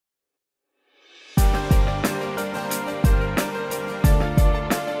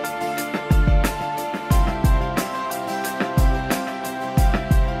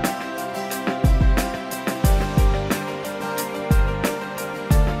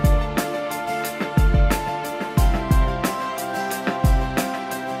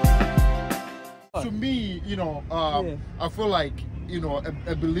I feel like, you know,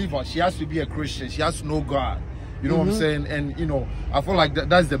 a believer, she has to be a Christian. She has to know God. You know what I'm saying? And, you know, I feel like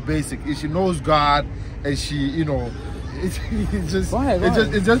that's the basic. If she knows God and she, you know, it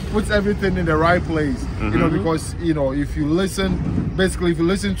just puts everything in the right place. You know, because, you know, if you listen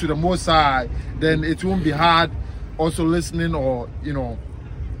to the Most High, then it won't be hard also listening or, you know,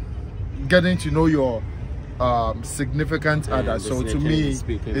 getting to know your significant other. So to me,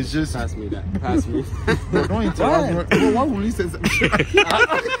 it's just pass me that. Pass me. Bro, don't interrupt. Why will you say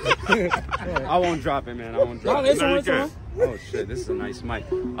I won't drop it, man. I won't drop it. Oh shit, this is a nice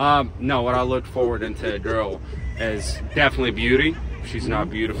mic. No, what I look forward into a girl is definitely beauty. If she's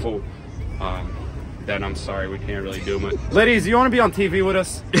not beautiful, then I'm sorry, we can't really do it. Ladies, you want to be on TV with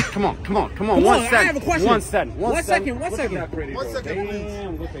us? Come on. I have a question. One second. One second. Look at that pretty girl.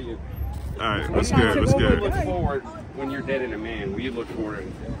 Damn, look at you. All right, what's good? What do you look forward when you're dating a man? What do you look forward to?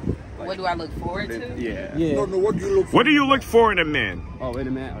 Like, what do I look forward to? Yeah. No, what do you look for? What do you look for in a man? Oh, in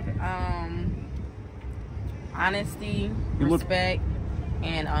a man? Okay. Honesty, respect,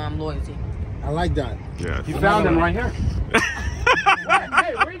 and loyalty. I like that. Yeah. You found him right here.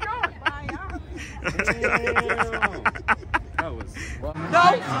 Hey, where you going? That was... Go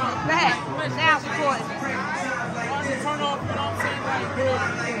back. Now recording. Turn off, you know what I'm saying? Like, good.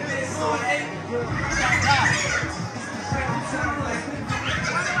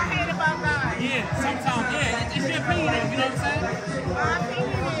 Yeah, sometimes, yeah. It's your opinion, you know what I'm saying? My opinion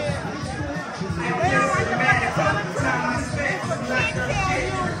is, they don't like the man that's all the time. Can't tell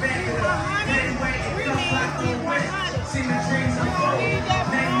you 100, really, 100. You don't need that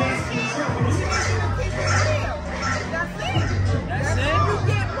bullshit. You need to keep it real. That's it. That's it. You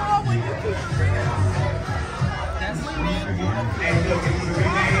get more when you keep it real. That's it.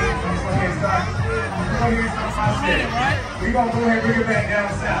 We're going to go ahead and bring it back down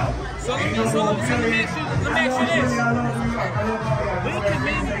south. So let me ask you this. When can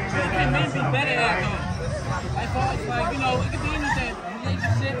men be better at though? As far as like, you know, it could be anything.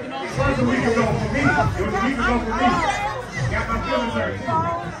 Relationship, you know what I'm saying? We can go for me. We can go for me. Got my feelings hurt.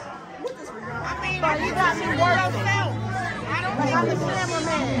 I mean, you got me worried yourself. I don't think I'm the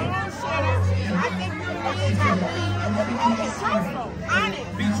cameraman. I think you have to be truthful, honest.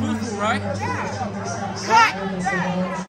 Be truthful, right? Yeah. Cut.